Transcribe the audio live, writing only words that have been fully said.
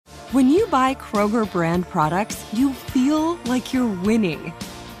When you buy Kroger brand products, you feel like you're winning.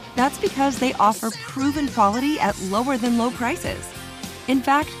 That's because they offer proven quality at lower than low prices. In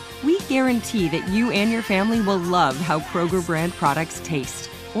fact, we guarantee that you and your family will love how Kroger brand products taste,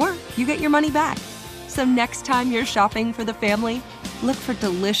 or you get your money back. So next time you're shopping for the family, look for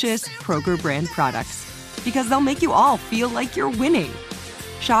delicious Kroger brand products, because they'll make you all feel like you're winning.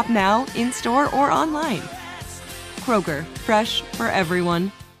 Shop now, in-store, or online. Kroger, fresh for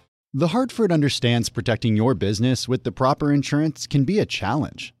everyone. The Hartford understands protecting your business with the proper insurance can be a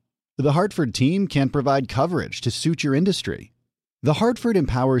challenge. The Hartford team can provide coverage to suit your industry. The Hartford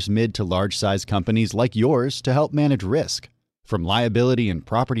empowers mid to large-size companies like yours to help manage risk, from liability and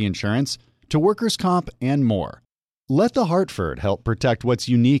property insurance to workers' comp and more. Let The Hartford help protect what's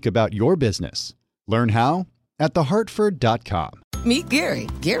unique about your business. Learn how at thehartford.com. Meet Gary.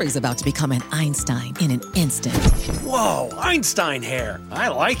 Gary's about to become an Einstein in an instant. Whoa, Einstein hair. I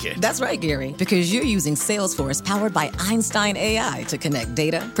like it. That's right, Gary, because you're using Salesforce powered by Einstein AI to connect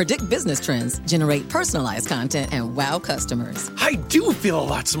data, predict business trends, generate personalized content, and wow customers. I do feel a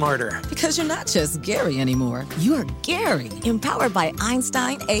lot smarter. Because you're not just Gary anymore. You're Gary, empowered by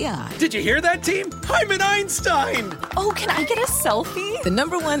Einstein AI. Did you hear that, team? I'm an Einstein. Oh, can I get a selfie? The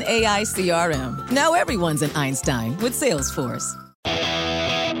 #1 AI CRM. Now everyone's an Einstein with Salesforce.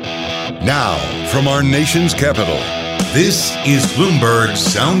 Now, from our nation's capital, this is Bloomberg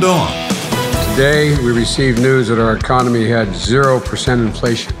Sound On. Today, we received news that our economy had 0%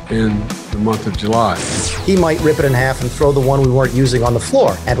 inflation in the month of July. He might rip it in half and throw the one we weren't using on the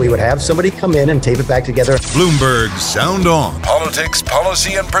floor, and we would have somebody come in and tape it back together. Bloomberg Sound On. Politics,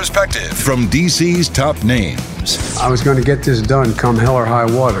 policy, and perspective from D.C.'s top names. I was going to get this done come hell or high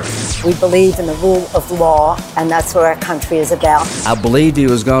water. We believe in the rule of law, and that's what our country is about. I believed he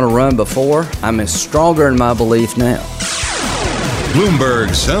was going to run before. I'm as stronger in my belief now.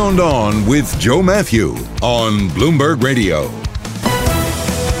 Bloomberg Sound On with Joe Matthew on Bloomberg Radio.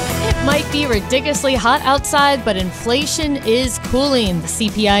 Might be ridiculously hot outside, but inflation is cooling. The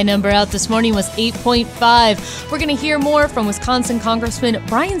CPI number out this morning was 8.5. We're going to hear more from Wisconsin Congressman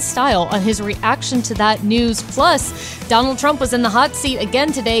Brian Stile on his reaction to that news. Plus, Donald Trump was in the hot seat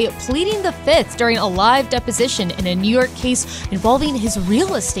again today, pleading the fifth during a live deposition in a New York case involving his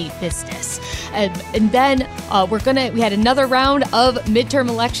real estate business. And then we had another round of midterm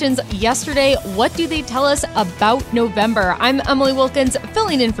elections yesterday. What do they tell us about November? I'm Emily Wilkins,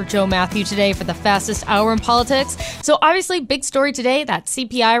 filling in for Joe Matthew today for the fastest hour in politics. So obviously, big story today, that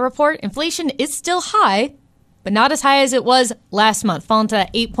CPI report. Inflation is still high, but not as high as it was last month, falling to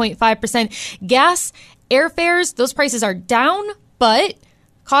that 8.5%. Gas, airfares, those prices are down, but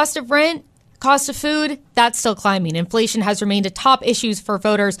cost of rent, cost of food, that's still climbing. Inflation has remained a top issue for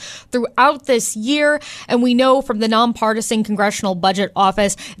voters throughout this year. And we know from the nonpartisan Congressional Budget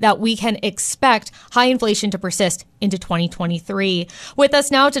Office that we can expect high inflation to persist into 2023. With us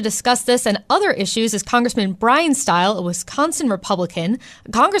now to discuss this and other issues is Congressman Brian Stile, a Wisconsin Republican.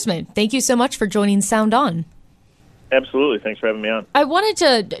 Congressman, thank you so much for joining Sound On. Absolutely. Thanks for having me on. I wanted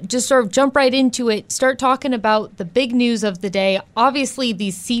to just sort of jump right into it, start talking about the big news of the day, obviously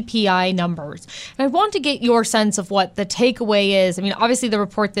these CPI numbers. And I want to get your sense of what the takeaway is. I mean, obviously the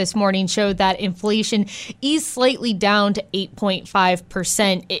report this morning showed that inflation is slightly down to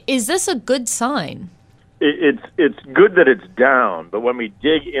 8.5%. Is this a good sign? It's good that it's down, but when we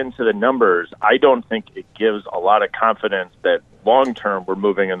dig into the numbers, I don't think it gives a lot of confidence that long-term we're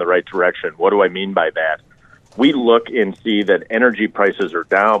moving in the right direction. What do I mean by that? We look and see that energy prices are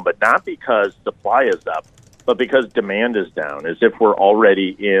down, but not because supply is up, but because demand is down, as if we're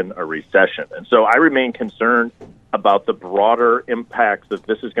already in a recession. And so I remain concerned about the broader impacts that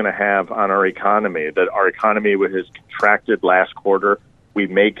this is going to have on our economy, that our economy has contracted last quarter. We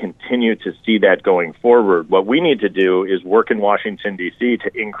may continue to see that going forward. What we need to do is work in Washington, D.C.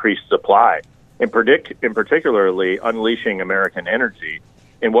 to increase supply, and particularly unleashing American energy.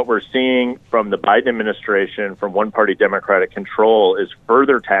 And what we're seeing from the Biden administration, from one-party Democratic control, is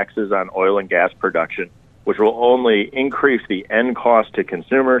further taxes on oil and gas production, which will only increase the end cost to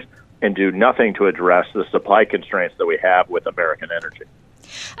consumers and do nothing to address the supply constraints that we have with American energy.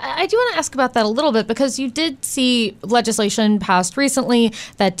 I do want to ask about that a little bit, because you did see legislation passed recently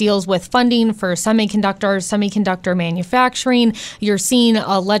that deals with funding for semiconductor manufacturing. You're seeing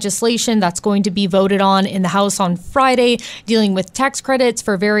a legislation that's going to be voted on in the House on Friday, dealing with tax credits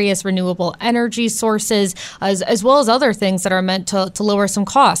for various renewable energy sources, as well as other things that are meant to lower some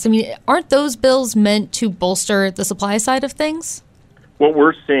costs. I mean, aren't those bills meant to bolster the supply side of things? What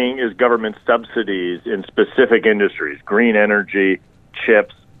we're seeing is government subsidies in specific industries, green energy,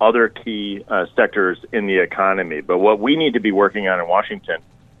 chips, other key sectors in the economy. But what we need to be working on in Washington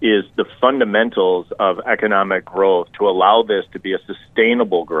is the fundamentals of economic growth to allow this to be a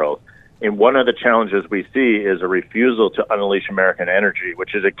sustainable growth. And one of the challenges we see is a refusal to unleash American energy,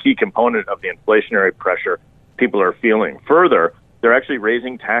 which is a key component of the inflationary pressure people are feeling. Further, they're actually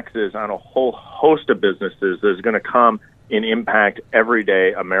raising taxes on a whole host of businesses that is going to come and impact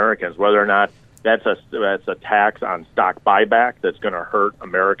everyday Americans, whether or not that's a tax on stock buyback that's going to hurt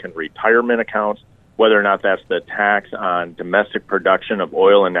American retirement accounts, whether or not that's the tax on domestic production of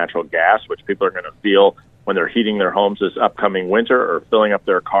oil and natural gas, which people are going to feel when they're heating their homes this upcoming winter or filling up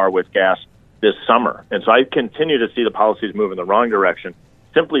their car with gas this summer. And so I continue to see the policies move in the wrong direction.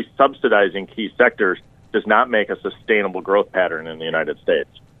 Simply subsidizing key sectors does not make a sustainable growth pattern in the United States.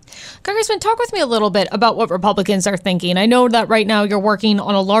 Congressman, talk with me a little bit about what Republicans are thinking. I know that right now you're working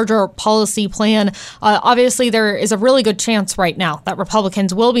on a larger policy plan. Obviously, there is a really good chance right now that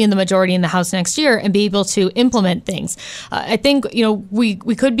Republicans will be in the majority in the House next year and be able to implement things. I think, we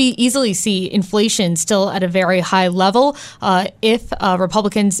could easily see inflation still at a very high level if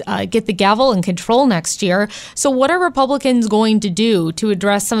Republicans get the gavel and control next year. So what are Republicans going to do to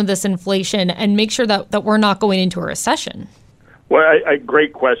address some of this inflation and make sure that we're not going into a recession? Well,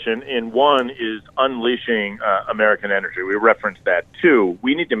 great question. And one is unleashing American energy. We referenced that too.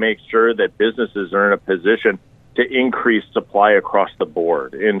 We need to make sure that businesses are in a position to increase supply across the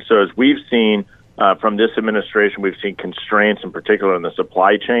board. And so as we've seen from this administration, we've seen constraints in particular in the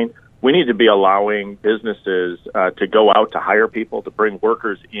supply chain. We need to be allowing businesses to go out to hire people, to bring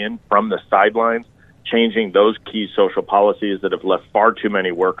workers in from the sidelines, changing those key social policies that have left far too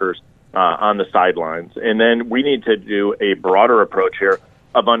many workers on the sidelines. And then we need to do a broader approach here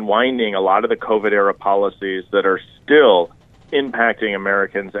of unwinding a lot of the COVID-era policies that are still impacting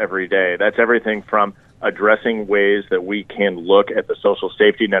Americans every day. That's everything from addressing ways that we can look at the social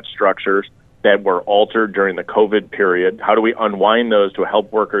safety net structures that were altered during the COVID period. How do we unwind those to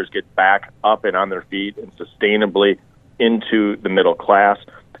help workers get back up and on their feet and sustainably into the middle class?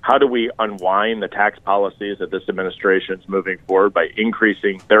 How do we unwind the tax policies that this administration is moving forward by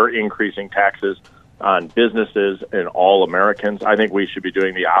increasing taxes on businesses and all Americans? I think we should be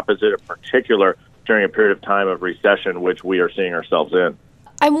doing the opposite, in particular during a period of time of recession, which we are seeing ourselves in.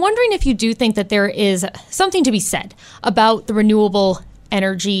 I'm wondering if you do think that there is something to be said about the renewable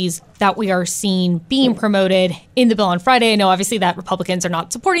energies that we are seeing being promoted in the bill on Friday. I know obviously that Republicans are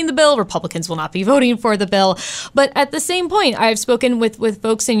not supporting the bill. Republicans will not be voting for the bill. But at the same point, I've spoken with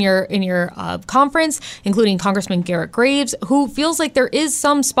folks in your conference, including Congressman Garrett Graves, who feels like there is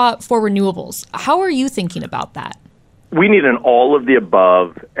some spot for renewables. How are you thinking about that? We need an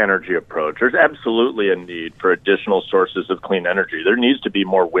all-of-the-above energy approach. There's absolutely a need for additional sources of clean energy. There needs to be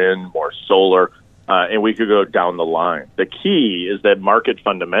more wind, more solar, and we could go down the line. The key is that market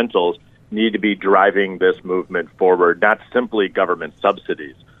fundamentals need to be driving this movement forward, not simply government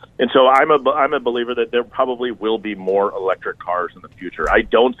subsidies. And so I'm a believer that there probably will be more electric cars in the future. I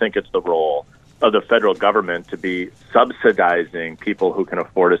don't think it's the role of the federal government to be subsidizing people who can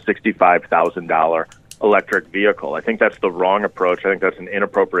afford a $65,000 electric vehicle. I think that's the wrong approach. I think that's an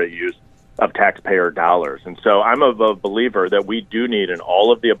inappropriate use of taxpayer dollars. And so I'm a believer that we do need an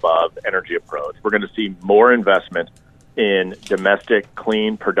all-of-the-above energy approach. We're going to see more investment in domestic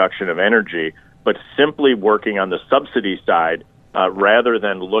clean production of energy, but simply working on the subsidy side rather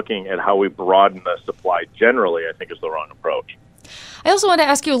than looking at how we broaden the supply generally, I think is the wrong approach. I also want to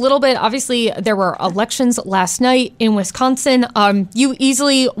ask you a little bit. Obviously, there were elections last night in Wisconsin. You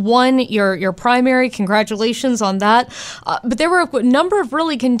easily won your primary. Congratulations on that. But there were a number of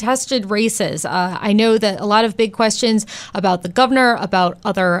really contested races. I know that a lot of big questions about the governor, about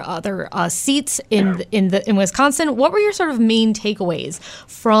other seats in Wisconsin. What were your sort of main takeaways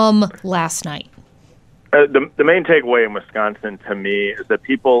from last night? The main takeaway in Wisconsin to me is that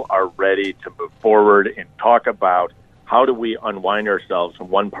people are ready to move forward and talk about how do we unwind ourselves from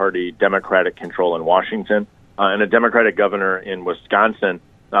one-party Democratic control in Washington and a Democratic governor in Wisconsin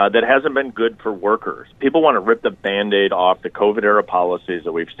that hasn't been good for workers. People want to rip the Band-Aid off the COVID-era policies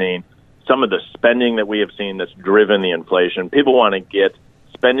that we've seen, some of the spending that we have seen that's driven the inflation. People want to get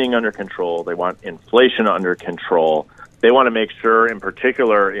spending under control. They want inflation under control. They want to make sure, in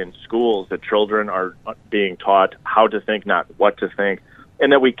particular in schools, that children are being taught how to think, not what to think,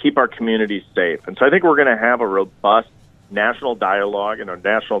 and that we keep our communities safe. And so I think we're going to have a robust national dialogue and a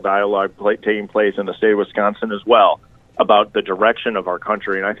national dialogue taking place in the state of Wisconsin as well about the direction of our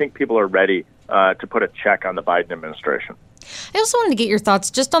country. And I think people are ready to put a check on the Biden administration. I also wanted to get your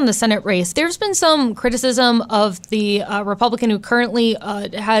thoughts just on the Senate race. There's been some criticism of the Republican who currently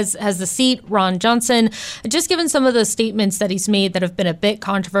has the seat, Ron Johnson, just given some of the statements that he's made that have been a bit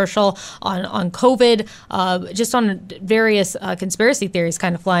controversial on COVID, just on various conspiracy theories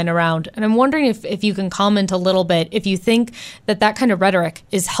kind of flying around. And I'm wondering if you can comment a little bit, if you think that kind of rhetoric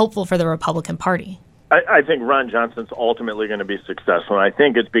is helpful for the Republican Party. I think Ron Johnson's ultimately going to be successful, and I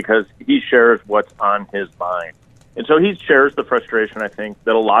think it's because he shares what's on his mind. And so he shares the frustration, I think,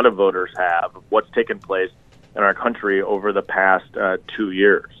 that a lot of voters have of what's taken place in our country over the past 2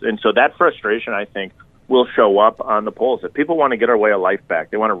 years. And so that frustration, I think, will show up on the polls. If people want to get our way of life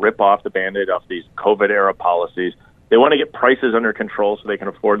back, they want to rip off the Band-Aid off these COVID-era policies, they want to get prices under control so they can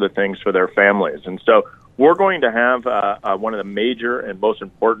afford the things for their families. And so we're going to have one of the major and most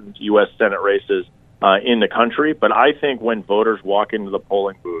important U.S. Senate races in the country. But I think when voters walk into the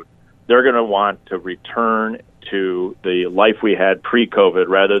polling booth, they're going to want to return to the life we had pre-COVID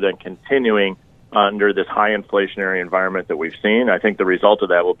rather than continuing under this high inflationary environment that we've seen. I think the result of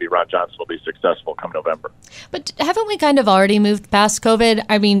that will be Ron Johnson will be successful come November. But haven't we kind of already moved past COVID?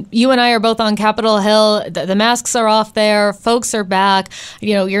 I mean, you and I are both on Capitol Hill. The masks are off there. Folks are back.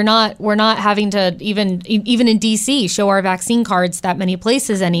 You know, we're not having to even in D.C. show our vaccine cards that many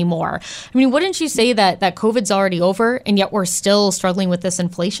places anymore. I mean, wouldn't you say that COVID's already over and yet we're still struggling with this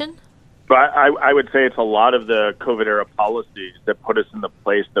inflation? But I would say it's a lot of the COVID-era policies that put us in the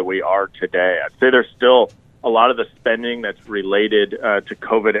place that we are today. I'd say there's still a lot of the spending that's related to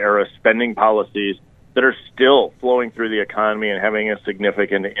COVID-era spending policies that are still flowing through the economy and having a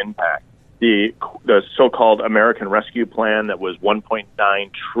significant impact. The so-called American Rescue Plan that was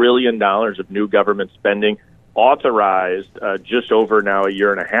 $1.9 trillion of new government spending authorized just over now a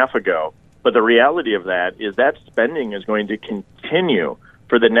year and a half ago. But the reality of that is that spending is going to continue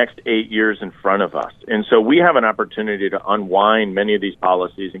for the next 8 years in front of us. And so we have an opportunity to unwind many of these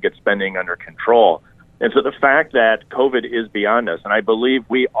policies and get spending under control. And so the fact that COVID is beyond us, and I believe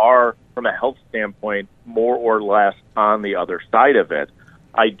we are, from a health standpoint, more or less on the other side of it,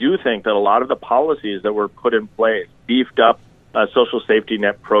 I do think that a lot of the policies that were put in place, beefed up social safety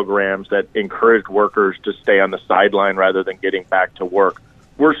net programs that encouraged workers to stay on the sideline rather than getting back to work,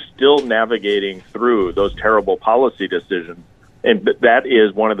 we're still navigating through those terrible policy decisions. And that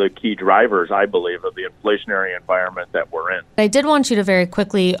is one of the key drivers, I believe, of the inflationary environment that we're in. I did want you to very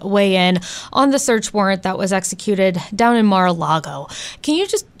quickly weigh in on the search warrant that was executed down in Mar-a-Lago. Can you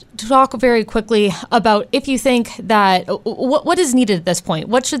just talk very quickly about if you think that what is needed at this point?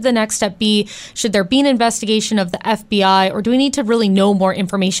 What should the next step be? Should there be an investigation of the FBI, or do we need to really know more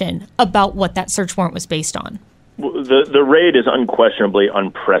information about what that search warrant was based on? The raid is unquestionably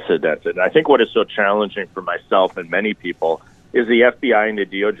unprecedented. I think what is so challenging for myself and many people is the FBI and the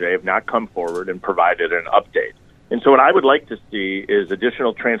DOJ have not come forward and provided an update. And so what I would like to see is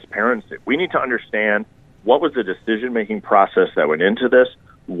additional transparency. We need to understand what was the decision-making process that went into this,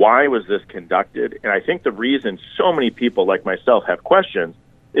 why was this conducted, and I think the reason so many people like myself have questions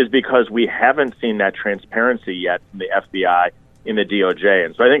is because we haven't seen that transparency yet from the FBI and the DOJ.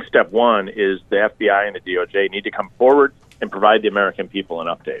 And so I think step one is the FBI and the DOJ need to come forward and provide the American people an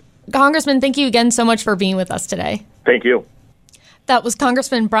update. Congressman, thank you again so much for being with us today. Thank you. That was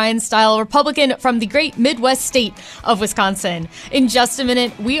Congressman Brian Stile, Republican from the great Midwest state of Wisconsin. In just a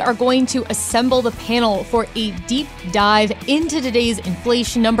minute, we are going to assemble the panel for a deep dive into today's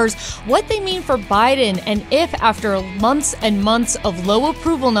inflation numbers, what they mean for Biden, and if after months and months of low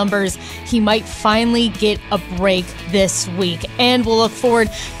approval numbers, he might finally get a break this week. And we'll look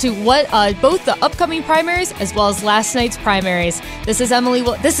forward to what both the upcoming primaries as well as last night's primaries. I'm Emily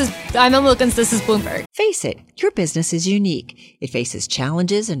Wilkins. This is Bloomberg. Face it, your business is unique. It faces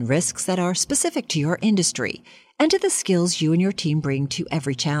challenges and risks that are specific to your industry and to the skills you and your team bring to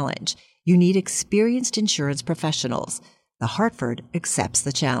every challenge. You need experienced insurance professionals. The Hartford accepts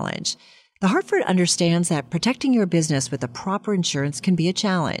the challenge. The Hartford understands that protecting your business with the proper insurance can be a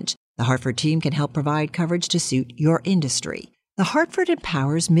challenge. The Hartford team can help provide coverage to suit your industry. The Hartford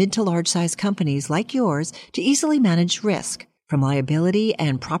empowers mid to large size companies like yours to easily manage risk, from liability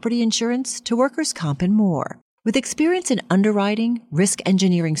and property insurance to workers' comp and more. With experience in underwriting, risk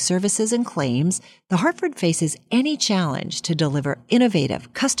engineering services, and claims, The Hartford faces any challenge to deliver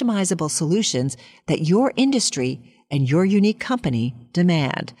innovative, customizable solutions that your industry and your unique company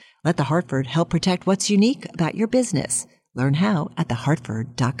demand. Let The Hartford help protect what's unique about your business. Learn how at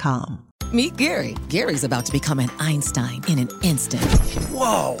thehartford.com. Meet Gary. Gary's about to become an Einstein in an instant.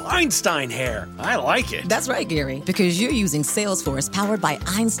 Whoa, Einstein hair. I like it. That's right, Gary, because you're using Salesforce powered by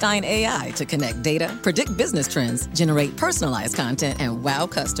Einstein AI to connect data, predict business trends, generate personalized content, and wow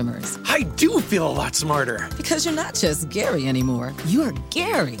customers. I do feel a lot smarter. Because you're not just Gary anymore. You're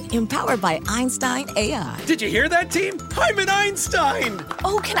Gary, empowered by Einstein AI. Did you hear that, team? I'm an Einstein.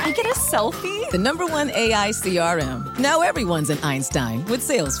 Oh, can I get a selfie? The #1 AI CRM. Now everyone's an Einstein with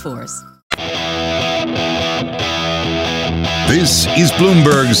Salesforce. This is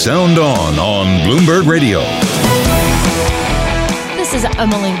Bloomberg Sound On Bloomberg Radio. This is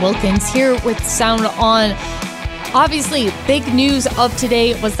Emily Wilkins here with Sound On. Obviously, big news of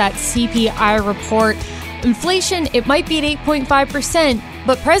today was that CPI report. Inflation, it might be at 8.5%,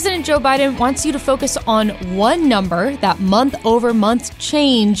 but President Joe Biden wants you to focus on one number, that month-over-month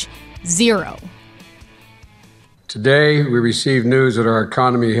change, 0. Today, we received news that our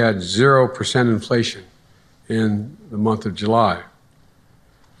economy had 0% inflation in the month of July.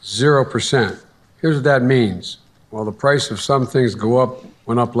 0%. Here's what that means. While the price of some things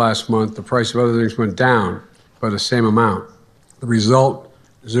went up last month, the price of other things went down by the same amount. The result,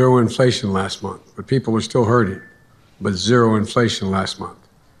 0 inflation last month. But people were still hurting, but 0 inflation last month.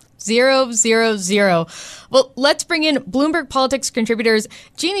 0, 0, 0. Well, let's bring in Bloomberg Politics contributors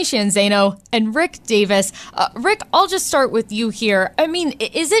Jeannie Sheehan Zaino and Rick Davis. Rick, I'll just start with you here. I mean,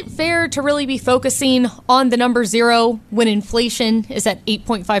 is it fair to really be focusing on the number 0 when inflation is at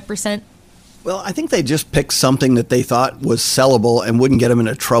 8.5%? Well, I think they just picked something that they thought was sellable and wouldn't get them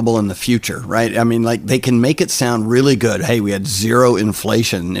into trouble in the future, right? I mean, like, they can make it sound really good. Hey, we had 0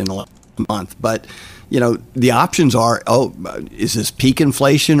 inflation in the last month, but you know, the options are, is this peak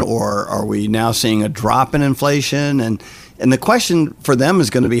inflation, or are we now seeing a drop in inflation? And the question for them is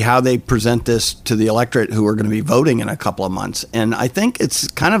going to be how they present this to the electorate who are going to be voting in a couple of months. And I think it's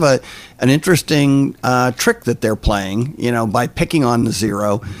kind of an interesting trick that they're playing, you know, by picking on the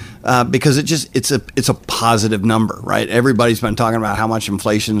 0, because it's a positive number, right? Everybody's been talking about how much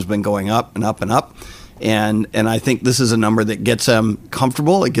inflation has been going up and up and up. And I think this is a number that gets them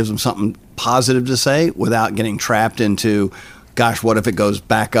comfortable. It gives them something positive to say without getting trapped into, gosh, what if it goes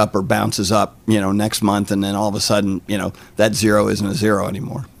back up or bounces up, you know, next month, and then all of a sudden, you know, that 0 isn't a 0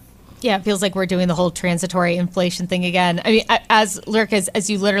 anymore. Yeah, it feels like we're doing the whole transitory inflation thing again. I mean, as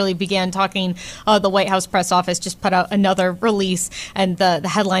you literally began talking, the White House press office just put out another release, and the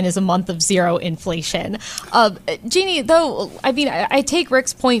headline is a month of 0 inflation. Jeannie, though, I mean, I take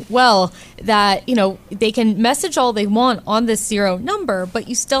Rick's point well that, you know, they can message all they want on this 0 number, but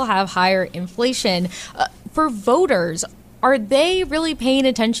you still have higher inflation. For voters, are they really paying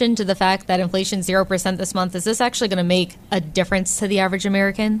attention to the fact that inflation 0% this month? Is this actually going to make a difference to the average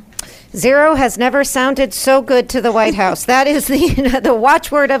American? 0 has never sounded so good to the White House. That is the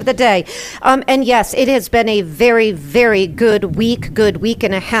watchword of the day. And yes, it has been a very, very good week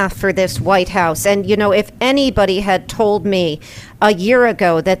and a half for this White House. And, you know, if anybody had told me a year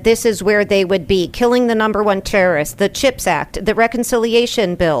ago that this is where they would be, killing the #1 terrorist, the CHIPS Act, the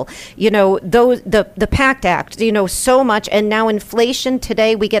reconciliation bill, you know, the PACT Act, you know, so much. And now inflation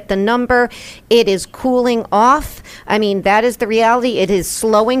today, we get the number. It is cooling off. I mean, that is the reality. It is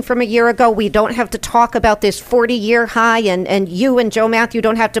slowing from a year ago. We don't have to talk about this 40-year high, and you and Joe Matthew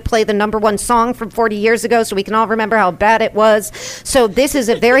don't have to play the #1 song from 40 years ago so we can all remember how bad it was. So this is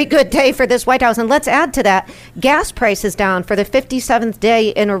a very good day for this White House. And let's add to that, gas prices down for the 57th day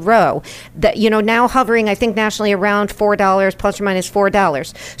in a row. That, you know, now hovering, I think, nationally around $4, plus or minus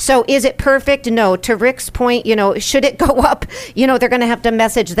 $4. So is it perfect? No. To Rick's point, you know, should it go up? You know, they're going to have to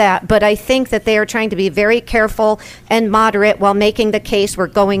message that. But I think that they are trying to be very careful and moderate while making the case we're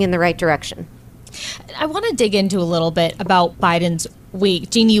going in the right direction. I want to dig into a little bit about Biden's week.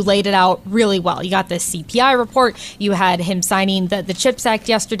 Jeannie, you laid it out really well. You got the CPI report. You had him signing the CHIPS Act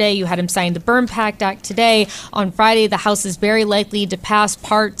yesterday. You had him sign the Burn PACT Act today. On Friday, the House is very likely to pass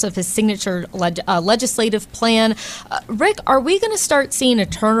parts of his signature legislative plan. Rick, are we going to start seeing a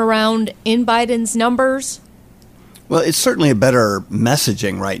turnaround in Biden's numbers? Well, it's certainly a better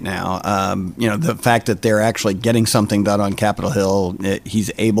messaging right now. You know, the fact that they're actually getting something done on Capitol Hill,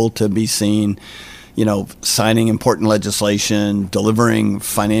 he's able to be seen, you know, signing important legislation, delivering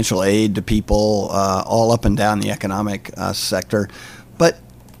financial aid to people all up and down the economic sector. But,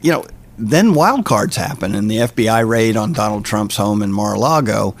 you know, then wild cards happen, and the FBI raid on Donald Trump's home in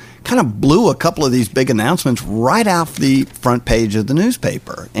Mar-a-Lago kind of blew a couple of these big announcements right off the front page of the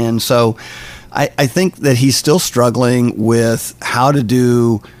newspaper. And so I think that he's still struggling with how to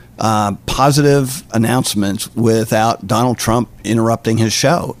do positive announcements without Donald Trump interrupting his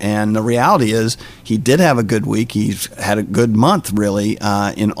show. And the reality is he did have a good week. He's had a good month, really,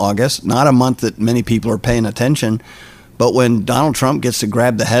 in August. Not a month that many people are paying attention. But when Donald Trump gets to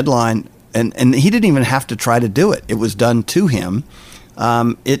grab the headline, and he didn't even have to try to do it. It was done to him.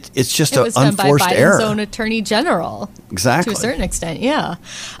 It's just an unforced by Biden's error. own attorney general. Exactly. To a certain extent, yeah.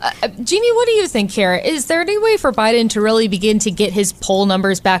 Jeannie, what do you think here? Is there any way for Biden to really begin to get his poll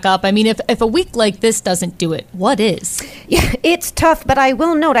numbers back up? I mean, if a week like this doesn't do it, what is? Yeah, it's tough, but I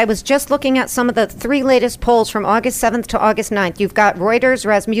will note, I was just looking at some of the 3 latest polls from August 7th to August 9th. You've got Reuters,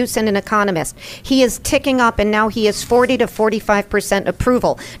 Rasmussen, and Economist. He is ticking up, and now he is 40 to 45%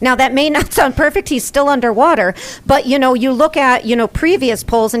 approval. Now, that may not sound perfect. He's still underwater, but, you look at, previous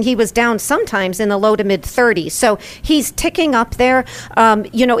polls, and he was down sometimes in the low to mid 30s. So he's ticking up there.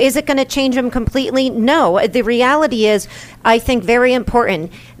 Is it going to change him completely? No. The reality is, I think very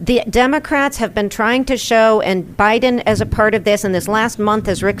important, the Democrats have been trying to show, and Biden as a part of this, and this last month,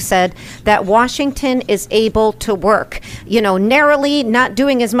 as Rick said, that Washington is able to work, narrowly, not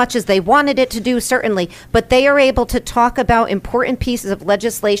doing as much as they wanted it to do, certainly, but they are able to talk about important pieces of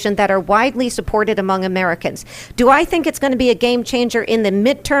legislation that are widely supported among Americans. Do I think it's going to be a game changer in the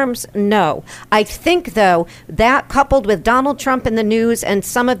midterms? No. I think, though, that coupled with Donald Trump in the news and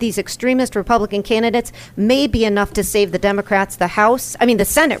some of these extremist Republican candidates may be enough to save the Democrats the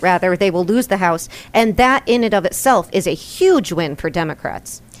Senate, rather. They will lose the House. And that in and of itself is a huge win for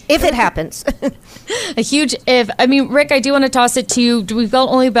Democrats. If it happens. A huge if. I mean, Rick, I do want to toss it to you. We've got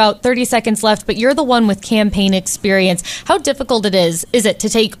only about 30 seconds left, but you're the one with campaign experience. How difficult is it to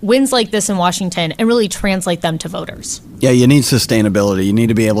take wins like this in Washington and really translate them to voters? Yeah, you need sustainability. You need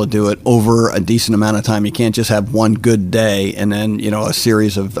to be able to do it over a decent amount of time. You can't just have one good day and then, a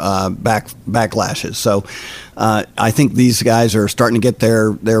series of backlashes. So I think these guys are starting to get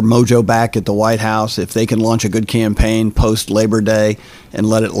their mojo back at the White House. If they can launch a good campaign post-Labor Day and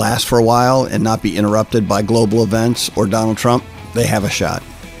let it last for a while and not be interrupted by global events or Donald Trump, they have a shot.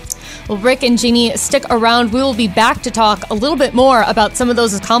 Well, Rick and Jeannie, stick around. We will be back to talk a little bit more about some of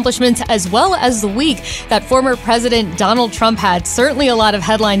those accomplishments as well as the week that former President Donald Trump had. Certainly a lot of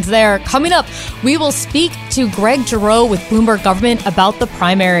headlines there. Coming up, we will speak to Greg Giroux with Bloomberg Government about the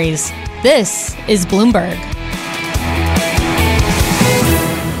primaries. This is Bloomberg.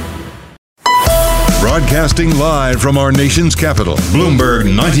 Broadcasting live from our nation's capital, Bloomberg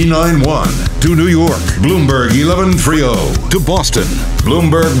 99.1. To New York, Bloomberg 1130. To Boston,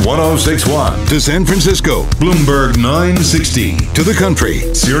 Bloomberg 1061. To San Francisco, Bloomberg 960. To the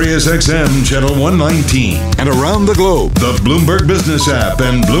country, Sirius XM Channel 119. And around the globe, the Bloomberg Business app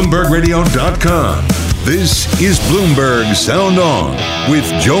and BloombergRadio.com. This is Bloomberg Sound On with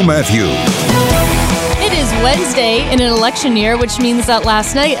Joe Matthew. It is Wednesday in an election year, which means that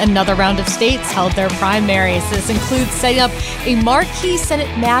last night another round of states held their primaries. This includes setting up a marquee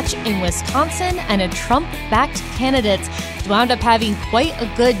Senate match in Wisconsin, and a Trump-backed candidate wound up having quite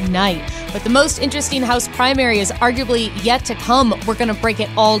a good night. But the most interesting House primary is arguably yet to come. We're going to break it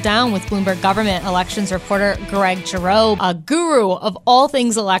all down with Bloomberg Government elections reporter Greg Giroux, a guru of all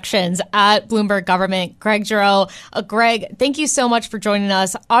things elections at Bloomberg Government. Greg Giroux. Greg, thank you so much for joining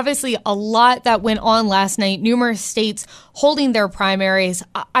us. Obviously, a lot that went on last night, numerous states holding their primaries.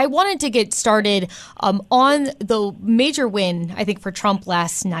 I wanted to get started on the major win, I think, for Trump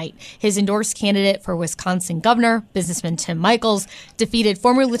last night. His endorsed candidate for Wisconsin governor, businessman Tim Michels, defeated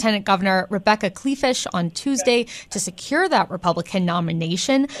former Lieutenant Governor Rebecca Kleefisch on Tuesday to secure that Republican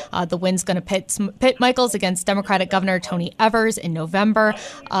nomination. The win's going to pit Michels against Democratic Governor Tony Evers in November.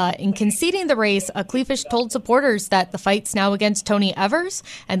 In conceding the race, Kleefisch told supporters that the fight's now against Tony Evers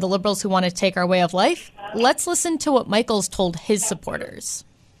and the liberals who want to take our way of life. Let's listen to what Michels told his supporters.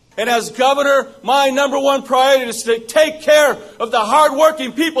 And as governor, my number one priority is to take care of the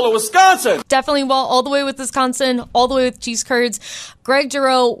hardworking people of Wisconsin. Definitely all the way with Wisconsin, all the way with cheese curds. Greg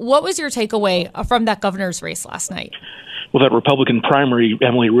Giroux, what was your takeaway from that governor's race last night? Well, that Republican primary,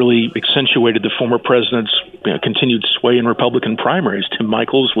 Emily, really accentuated the former president's continued sway in Republican primaries. Tim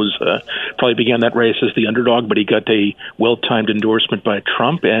Michels probably began that race as the underdog, but he got a well-timed endorsement by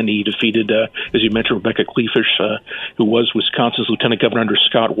Trump, and he defeated, as you mentioned, Rebecca Kleefisch, who was Wisconsin's lieutenant governor under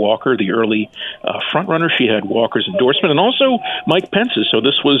Scott Walker, the early frontrunner. She had Walker's endorsement, and also Mike Pence's. So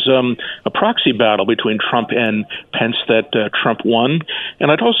this was a proxy battle between Trump and Pence that Trump won.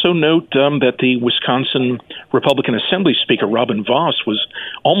 And I'd also note that the Wisconsin Republican Assembly Speaker Robin Vos was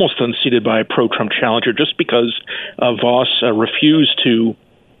almost unseated by a pro-Trump challenger just because Vos refused to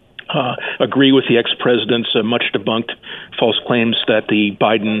agree with the ex-president's much debunked false claims that the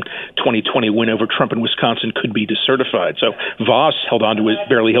Biden 2020 win over Trump in Wisconsin could be decertified. So Voss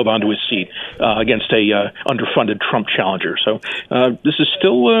barely held on to his seat against a underfunded Trump challenger. So this is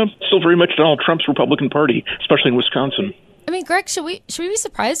still very much Donald Trump's Republican Party, especially in Wisconsin. I mean, Greg, should we be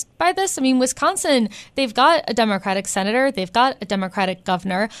surprised by this? I mean, Wisconsin, they've got a Democratic senator, they've got a Democratic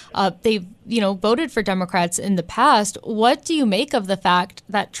governor, they've voted for Democrats in the past. What do you make of the fact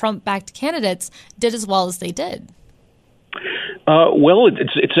that Trump-backed candidates did as well as they did? Well,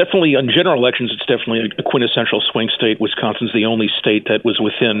 it's definitely, on general elections, it's definitely a quintessential swing state. Wisconsin's the only state that was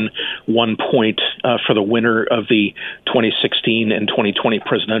within 1 point for the winner of the 2016 and 2020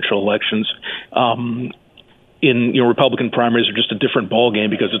 presidential elections. In Republican primaries are just a different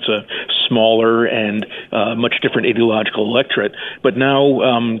ballgame because it's a smaller and much different ideological electorate. But now,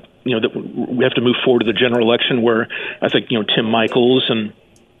 that we have to move forward to the general election, where I think Tim Michels and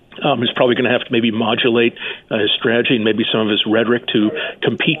is probably going to have to maybe modulate his strategy and maybe some of his rhetoric to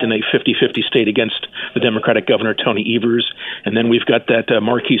compete in a 50-50 state against the Democratic governor, Tony Evers. And then we've got that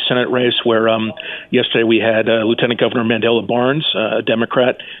marquee Senate race where yesterday we had Lieutenant Governor Mandela Barnes, a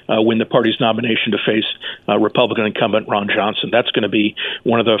Democrat, win the party's nomination to face Republican incumbent Ron Johnson. That's going to be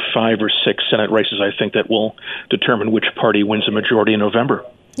one of the 5 or 6 Senate races, I think, that will determine which party wins a majority in November.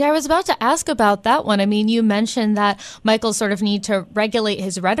 Yeah, I was about to ask about that one. I mean, you mentioned that Michael sort of need to regulate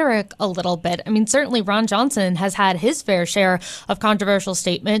his rhetoric a little bit. I mean, certainly Ron Johnson has had his fair share of controversial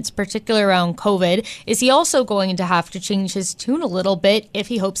statements, particularly around COVID. Is he also going to have to change his tune a little bit if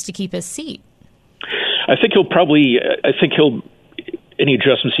he hopes to keep his seat? I think any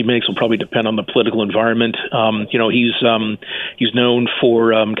adjustments he makes will probably depend on the political environment. He's known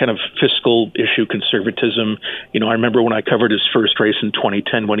for kind of fiscal issue conservatism. I remember when I covered his first race in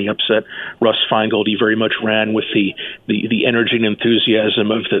 2010 when he upset Russ Feingold, he very much ran with the energy and enthusiasm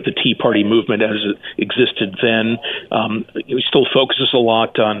of the Tea Party movement as it existed then. He still focuses a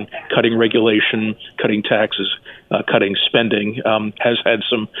lot on cutting regulation, cutting taxes, cutting spending, has had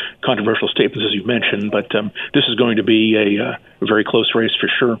some controversial statements, as you mentioned, but this is going to be a very close race for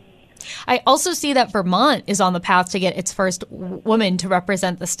sure. I also see that Vermont is on the path to get its first woman to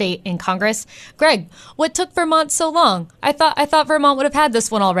represent the state in Congress. Greg, what took Vermont so long? I thought Vermont would have had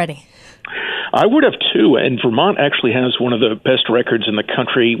this one already. I would have too, and Vermont actually has one of the best records in the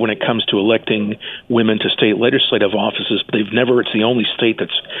country when it comes to electing women to state legislative offices. But it's the only state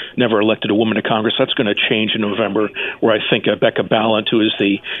that's never elected a woman to Congress. That's going to change in November, where I think Becca Balint, who is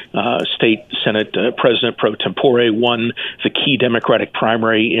the state Senate president pro tempore, won the key Democratic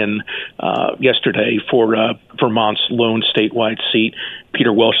primary in yesterday for Vermont's lone statewide seat.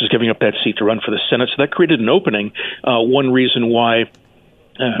 Peter Welch is giving up that seat to run for the Senate, so that created an opening. One reason why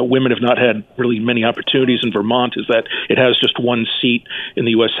women have not had really many opportunities in Vermont is that it has just one seat in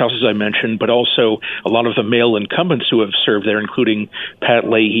the U.S. House, as I mentioned, but also a lot of the male incumbents who have served there, including Pat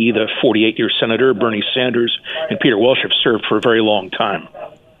Leahy, the 48-year senator, Bernie Sanders, and Peter Welch have served for a very long time.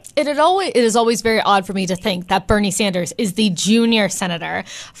 It is always very odd for me to think that Bernie Sanders is the junior senator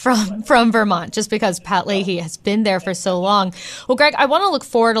from Vermont, just because Pat Leahy has been there for so long. Well, Greg, I want to look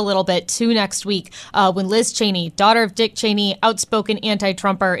forward a little bit to next week when Liz Cheney, daughter of Dick Cheney, outspoken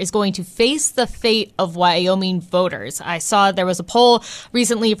anti-Trumper, is going to face the fate of Wyoming voters. I saw there was a poll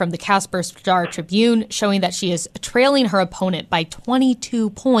recently from the Casper Star Tribune showing that she is trailing her opponent by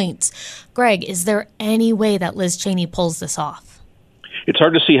 22 points. Greg, is there any way that Liz Cheney pulls this off? It's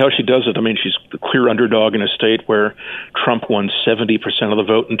hard to see how she does it. I mean, she's the clear underdog in a state where Trump won 70% of the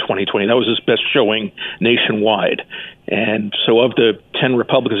vote in 2020. That was his best showing nationwide. And so of the 10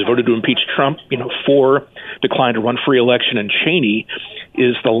 Republicans who voted to impeach Trump, 4 declined to run for re-election, and Cheney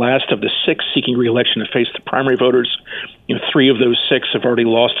is the last of the 6 seeking re-election to face the primary voters. 3 of those 6 have already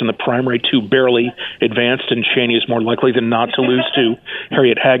lost in the primary, 2 barely advanced, and Cheney is more likely than not to lose to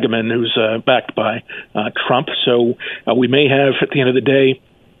Harriet Hageman, who's backed by Trump. So we may have, at the end of the day,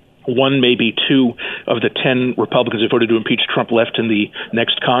 1, maybe 2 of the 10 Republicans who voted to impeach Trump left in the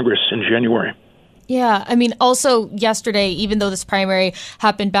next Congress in January. Yeah, I mean, also yesterday, even though this primary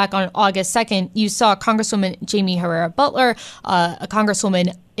happened back on August 2nd, you saw Congresswoman Jamie Herrera Butler, a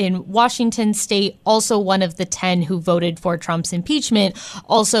congresswoman in Washington state, also one of the 10 who voted for Trump's impeachment,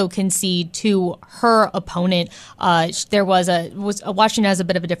 also concede to her opponent. Washington has a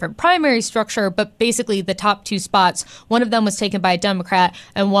bit of a different primary structure, but basically the top 2 spots, one of them was taken by a Democrat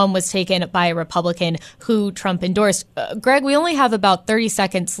and one was taken by a Republican who Trump endorsed. Greg, we only have about 30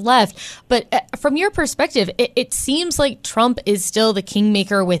 seconds left, but from your perspective, it seems like Trump is still the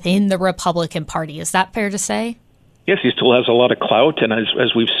kingmaker within the Republican Party. Is that fair to say? Yes, he still has a lot of clout, and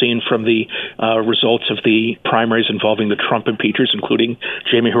as we've seen from the results of the primaries involving the Trump impeachers, including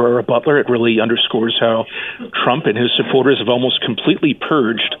Jamie Herrera Butler, it really underscores how Trump and his supporters have almost completely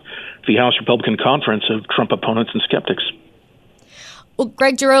purged the House Republican Conference of Trump opponents and skeptics. Well,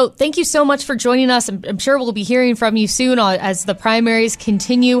 Greg Giroux, thank you so much for joining us. I'm sure we'll be hearing from you soon as the primaries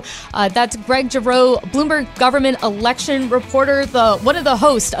continue. That's Greg Giroux, Bloomberg government election reporter, one of the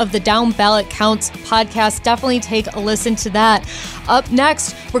hosts of the Down Ballot Counts podcast. Definitely take a listen to that. Up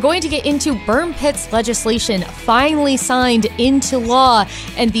next, we're going to get into burn pits legislation finally signed into law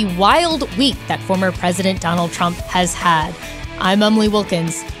and the wild week that former President Donald Trump has had. I'm Emily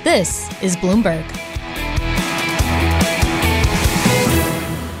Wilkins. This is Bloomberg.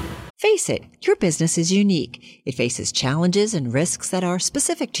 Face it, your business is unique. It faces challenges and risks that are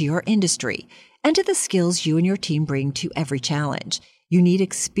specific to your industry and to the skills you and your team bring to every challenge. You need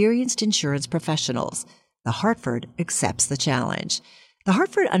experienced insurance professionals. The Hartford accepts the challenge. The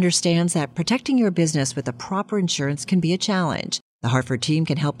Hartford understands that protecting your business with the proper insurance can be a challenge. The Hartford team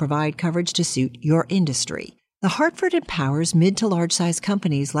can help provide coverage to suit your industry. The Hartford empowers mid to large-size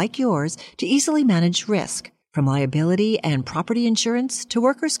companies like yours to easily manage risk, from liability and property insurance to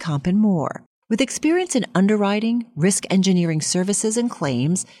workers' comp and more. With experience in underwriting, risk engineering services, and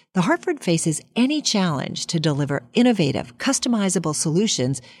claims, the Hartford faces any challenge to deliver innovative, customizable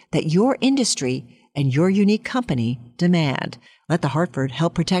solutions that your industry and your unique company demand. Let the Hartford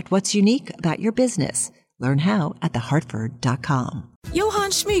help protect what's unique about your business. Learn how at thehartford.com. Johann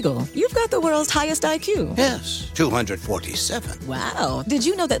Schmiegel, you've got the world's highest IQ. Yes, 247. Wow. Did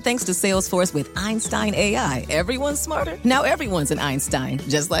you know that thanks to Salesforce with Einstein AI, everyone's smarter? Now everyone's an Einstein,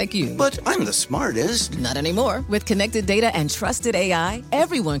 just like you. But I'm the smartest. Not anymore. With connected data and trusted AI,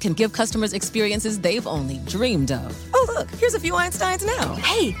 everyone can give customers experiences they've only dreamed of. Oh, look, here's a few Einsteins now.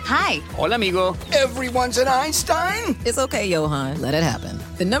 Hey, hi. Hola, amigo. Everyone's an Einstein? It's okay, Johann. Let it happen.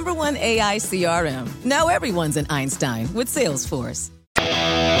 The #1 AI CRM. Now everyone's an Einstein with Salesforce.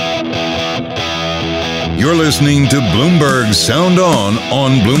 You're listening to Bloomberg Sound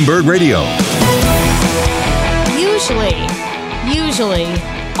On Bloomberg Radio. Usually,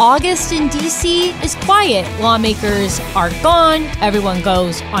 August in D.C. is quiet. Lawmakers are gone. Everyone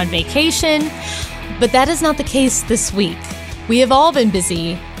goes on vacation. But that is not the case this week. We have all been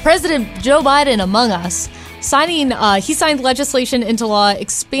busy. President Joe Biden among us. He signed legislation into law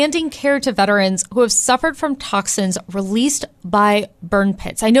expanding care to veterans who have suffered from toxins released by burn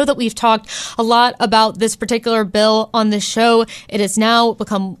pits. I know that we've talked a lot about this particular bill on the show. It has now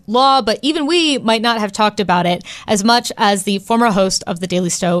become law, but even we might not have talked about it as much as the former host of the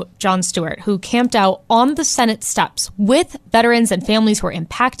Daily Stoic, Jon Stewart, who camped out on the Senate steps with veterans and families who were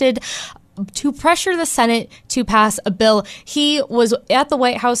impacted to pressure the Senate to pass a bill. He was at the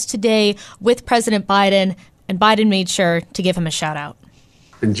White House today with President Biden, and Biden made sure to give him a shout out.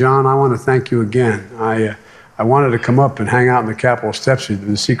 And John, I want to thank you again. I wanted to come up and hang out in the Capitol steps.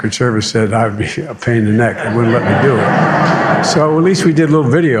 The Secret Service said I would be a pain in the neck. They wouldn't let me do it. So at least we did a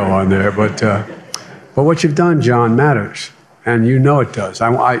little video on there. But what you've done, John, matters. And you know it does.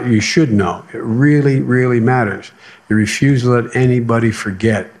 You should know. It really, really matters. You refuse to let anybody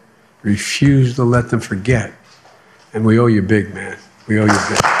forget. Refuse to let them forget. And we owe you big, man. We owe you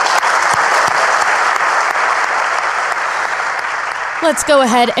big. Let's go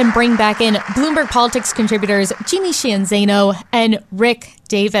ahead and bring back in Bloomberg Politics contributors Jeannie Sheehan Zaino and Rick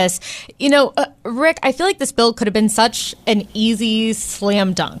Davis. Rick, I feel like this bill could have been such an easy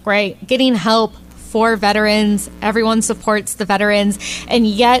slam dunk, right? Getting help for veterans, everyone supports the veterans, and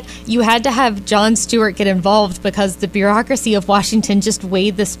yet you had to have Jon Stewart get involved because the bureaucracy of Washington just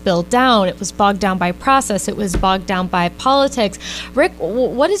weighed this bill down. It was bogged down by process. It was bogged down by politics. Rick,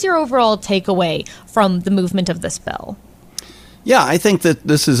 what is your overall takeaway from the movement of this bill? Yeah, I think that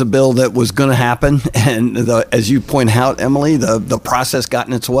this is a bill that was going to happen. And as you point out, Emily, the process got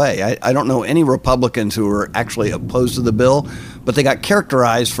in its way. I don't know any Republicans who were actually opposed to the bill, but they got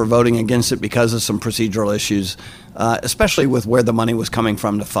characterized for voting against it because of some procedural issues, especially with where the money was coming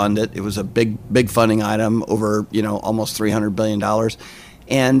from to fund it. It was a big funding item, over almost $300 billion.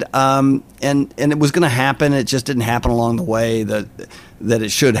 And it was going to happen. It just didn't happen along the way that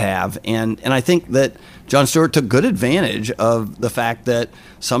it should have. And I think that Jon Stewart took good advantage of the fact that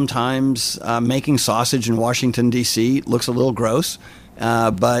sometimes making sausage in Washington, D.C. looks a little gross.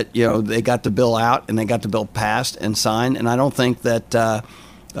 But they got the bill out and they got the bill passed and signed. And I don't think that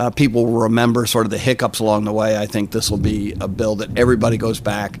people will remember sort of the hiccups along the way. I think this will be a bill that everybody goes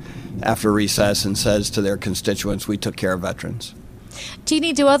back after recess and says to their constituents, we took care of veterans.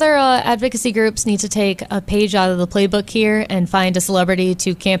 Jeannie, do other advocacy groups need to take a page out of the playbook here and find a celebrity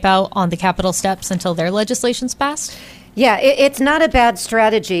to camp out on the Capitol steps until their legislation's passed? Yeah, it's not a bad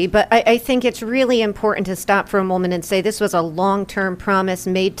strategy, but I think it's really important to stop for a moment and say this was a long-term promise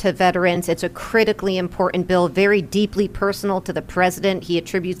made to veterans. It's a critically important bill, very deeply personal to the president. He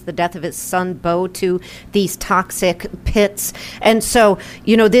attributes the death of his son, Beau, to these toxic pits. And so,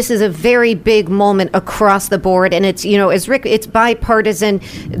 this is a very big moment across the board. And it's, as Rick, it's bipartisan.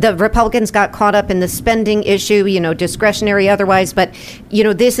 The Republicans got caught up in the spending issue, discretionary otherwise. But,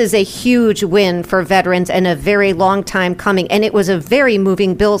 this is a huge win for veterans and a very long time coming, and it was a very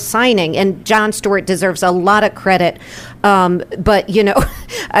moving bill signing, and Jon Stewart deserves a lot of credit. But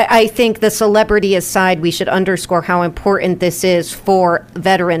I think the celebrity aside, we should underscore how important this is for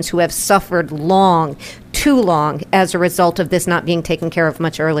veterans who have suffered too long as a result of this not being taken care of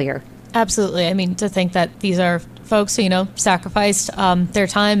much earlier. Absolutely. I mean, to think that these are folks who, sacrificed their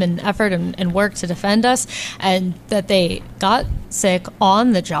time and effort and work to defend us, and that they got sick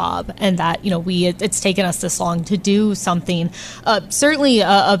on the job, and that, it's taken us this long to do something. Certainly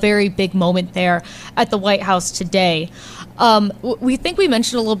a very big moment there at the White House today. We think we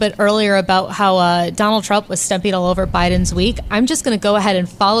mentioned a little bit earlier about how Donald Trump was stumping all over Biden's week. I'm just going to go ahead and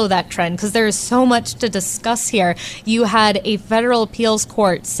follow that trend because there is so much to discuss here. You had a federal appeals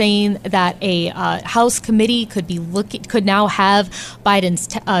court saying that a House committee could now have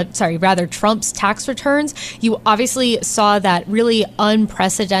Trump's tax returns. You obviously saw that really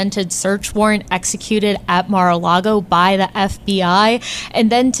unprecedented search warrant executed at Mar-a-Lago by the FBI.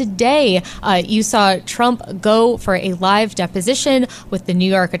 And then today, you saw Trump go for a live deposition with the New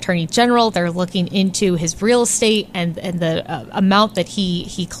York Attorney General. They're looking into his real estate and the amount that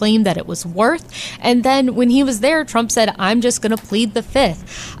he claimed that it was worth. And then when he was there, Trump said, "I'm just going to plead the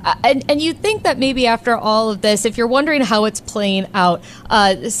fifth." And you think that maybe after all of this, if you're wondering how it's playing out,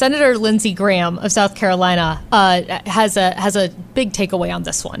 Senator Lindsey Graham of South Carolina has a big takeaway on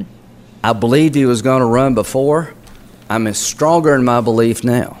this one. I believed he was going to run before. I'm stronger in my belief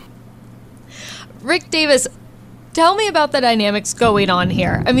now. Rick Davis, tell me about the dynamics going on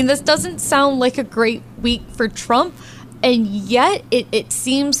here. I mean, this doesn't sound like a great week for Trump, and yet it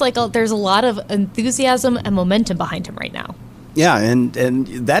seems like there's a lot of enthusiasm and momentum behind him right now. Yeah, and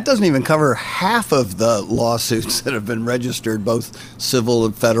that doesn't even cover half of the lawsuits that have been registered, both civil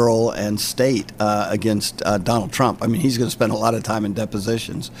and federal and state, against Donald Trump. I mean, he's going to spend a lot of time in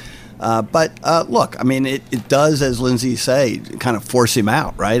depositions. But look, I mean, it does, as Lindsey say, kind of force him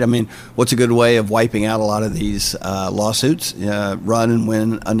out, right? I mean, what's a good way of wiping out a lot of these lawsuits? Run and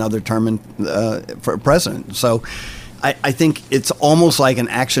win another term for president. So I think it's almost like an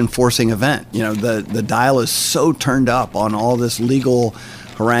action-forcing event. The dial is so turned up on all this legal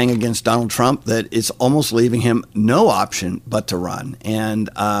harangue against Donald Trump that it's almost leaving him no option but to run. And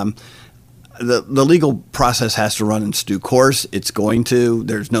the legal process has to run its due course. It's going to.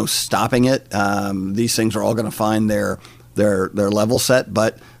 There's no stopping it. These things are all going to find their level set,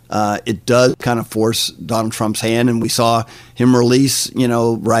 but it does kind of force Donald Trump's hand. And we saw him release,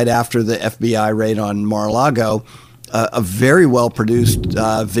 right after the FBI raid on Mar-a-Lago, a very well-produced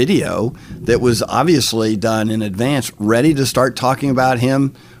video that was obviously done in advance, ready to start talking about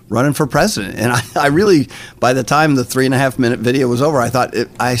him running for president. And I really, by the time the 3.5-minute video was over, I thought,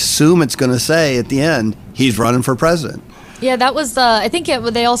 I assume it's going to say at the end, he's running for president. Yeah, that was I think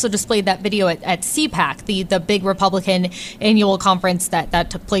they also displayed that video at CPAC, the big Republican annual conference that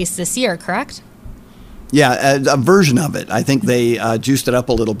took place this year, correct? Yeah, a version of it. I think they juiced it up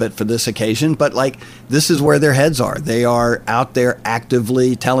a little bit for this occasion, but this is where their heads are. They are out there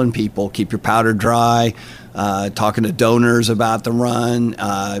actively telling people, keep your powder dry, talking to donors about the run,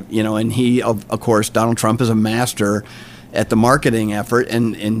 and he, of course, Donald Trump is a master at the marketing effort,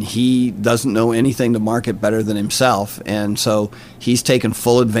 and he doesn't know anything to market better than himself. And so he's taken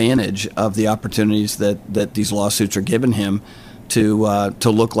full advantage of the opportunities that these lawsuits are giving him to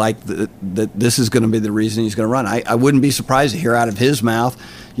look like that this is going to be the reason he's going to run. I wouldn't be surprised to hear out of his mouth,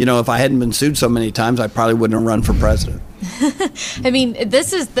 if I hadn't been sued so many times, I probably wouldn't have run for president. I mean,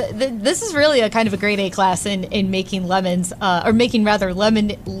 this is really a kind of a grade A class in making lemons, or making rather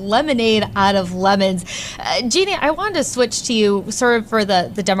lemonade out of lemons. Jeannie, I wanted to switch to you sort of for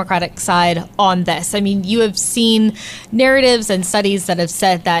the Democratic side on this. I mean, you have seen narratives and studies that have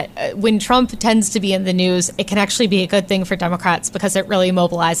said that when Trump tends to be in the news, it can actually be a good thing for Democrats because it really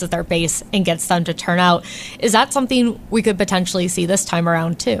mobilizes their base and gets them to turn out. Is that something we could potentially see this time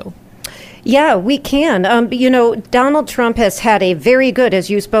around too? Yeah, we can. Donald Trump has had a very good, as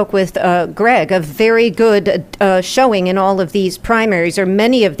you spoke with Greg, a very good showing in all of these primaries, or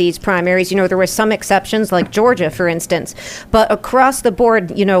many of these primaries. There were some exceptions, like Georgia, for instance. But across the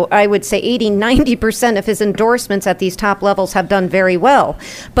board, I would say 80-90% of his endorsements at these top levels have done very well.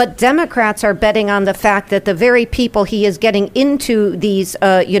 But Democrats are betting on the fact that the very people he is getting into these,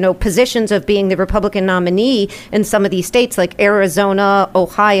 positions of being the Republican nominee in some of these states, like Arizona,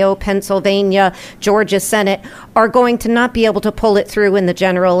 Ohio, Pennsylvania, Georgia Senate, are going to not be able to pull it through in the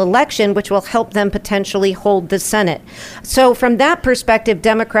general election, which will help them potentially hold the Senate. So from that perspective,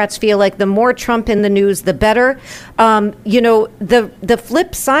 Democrats feel like the more Trump in the news, the better. The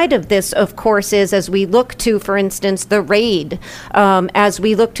flip side of this, of course, is as we look to, for instance, the raid, as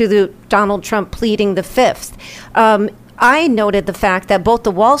we look to the Donald Trump pleading the Fifth. I noted the fact that both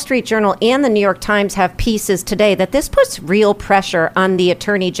the Wall Street Journal and the New York Times have pieces today that this puts real pressure on the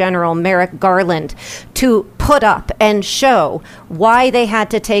Attorney General, Merrick Garland, to put up and show why they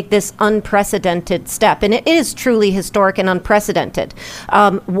had to take this unprecedented step. And it is truly historic and unprecedented.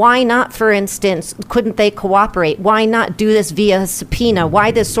 Why not, for instance, couldn't they cooperate? Why not do this via subpoena?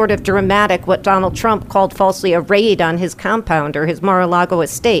 Why this sort of dramatic, what Donald Trump called falsely a raid on his compound or his Mar-a-Lago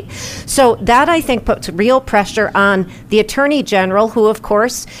estate? So that, I think, puts real pressure on the Attorney General, who, of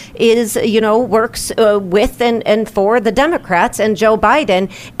course, is, works with and for the Democrats and Joe Biden.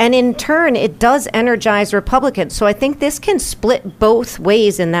 And in turn, it does energize Republicans. So I think this can split both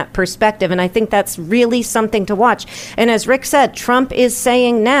ways in that perspective. And I think that's really something to watch. And as Rick said, Trump is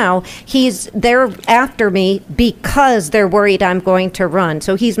saying now they're after me because they're worried I'm going to run.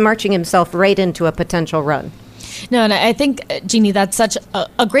 So he's marching himself right into a potential run. No, and I think, Jeannie, that's such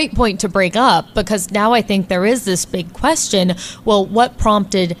a great point to bring up, because now I think there is this big question. Well, what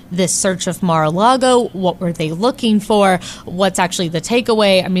prompted this search of Mar-a-Lago? What were they looking for? What's actually the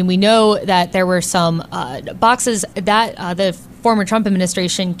takeaway? I mean, we know that there were some boxes that the former Trump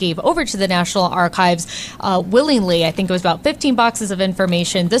administration gave over to the National Archives willingly. I think it was about 15 boxes of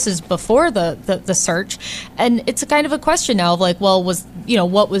information. This is before the search. And it's a kind of a question now of like, well,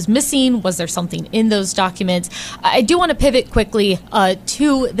 what was missing? Was there something in those documents? I do want to pivot quickly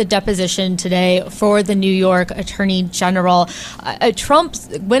to the deposition today for the New York Attorney General. Trump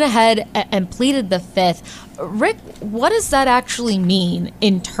went ahead and pleaded the Fifth. Rick, what does that actually mean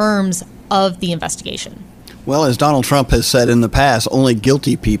in terms of the investigation? Well, as Donald Trump has said in the past, only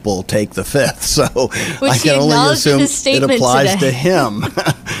guilty people take the Fifth. So I can only assume it applies to him.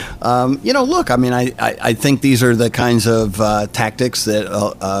 Look, I mean, I think these are the kinds of tactics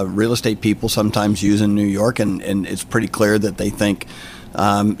that real estate people sometimes use in New York. And it's pretty clear that they think,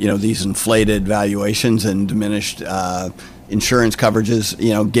 these inflated valuations and diminished insurance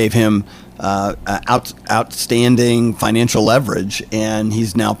coverages, gave him outstanding financial leverage. And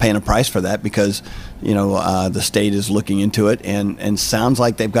he's now paying a price for that because the state is looking into it and sounds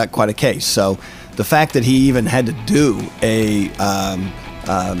like they've got quite a case. So the fact that he even had to do a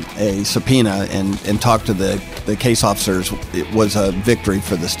subpoena and talk to the case officers, it was a victory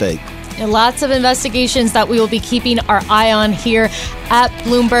for the state. And lots of investigations that we will be keeping our eye on here at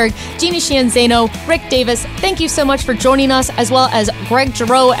Bloomberg. Jeannie Sheehan Zaino, Rick Davis, thank you so much for joining us, as well as Greg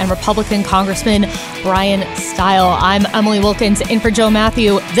Giroux and Republican Congressman Brian Stile. I'm Emily Wilkins in for Joe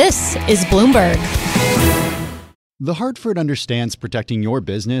Matthew. This is Bloomberg. The Hartford understands protecting your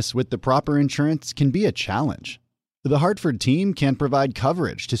business with the proper insurance can be a challenge. The Hartford team can provide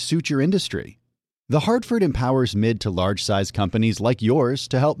coverage to suit your industry. The Hartford empowers mid to large-size companies like yours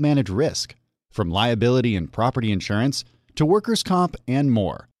to help manage risk, from liability and property insurance to workers' comp and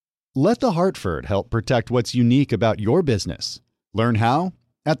more. Let The Hartford help protect what's unique about your business. Learn how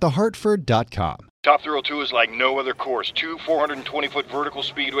at thehartford.com. Top Thrill 2 is like no other course. 2 420-foot vertical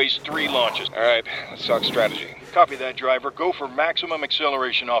speedways, 3 launches. All right, let's talk strategy. Copy that, driver. Go for maximum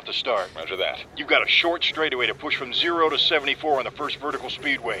acceleration off the start. Roger that. You've got a short straightaway to push from 0 to 74 on the first vertical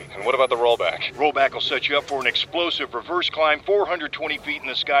speedway. And what about the rollback? Rollback will set you up for an explosive reverse climb 420 feet in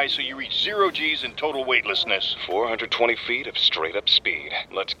the sky so you reach 0 G's in total weightlessness. 420 feet of straight-up speed.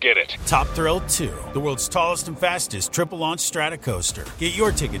 Let's get it. Top Thrill 2, the world's tallest and fastest triple-launch strata coaster. Get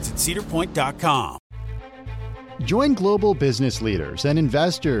your tickets at cedarpoint.com. Join global business leaders and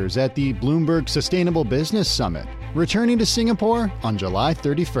investors at the Bloomberg Sustainable Business Summit, returning to Singapore on July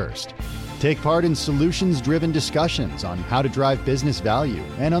 31st. Take part in solutions-driven discussions on how to drive business value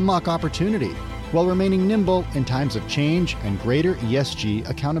and unlock opportunity while remaining nimble in times of change and greater ESG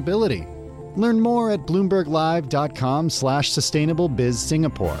accountability. Learn more at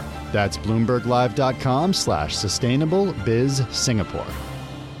BloombergLive.com/SustainableBizSingapore. That's BloombergLive.com/SustainableBizSingapore.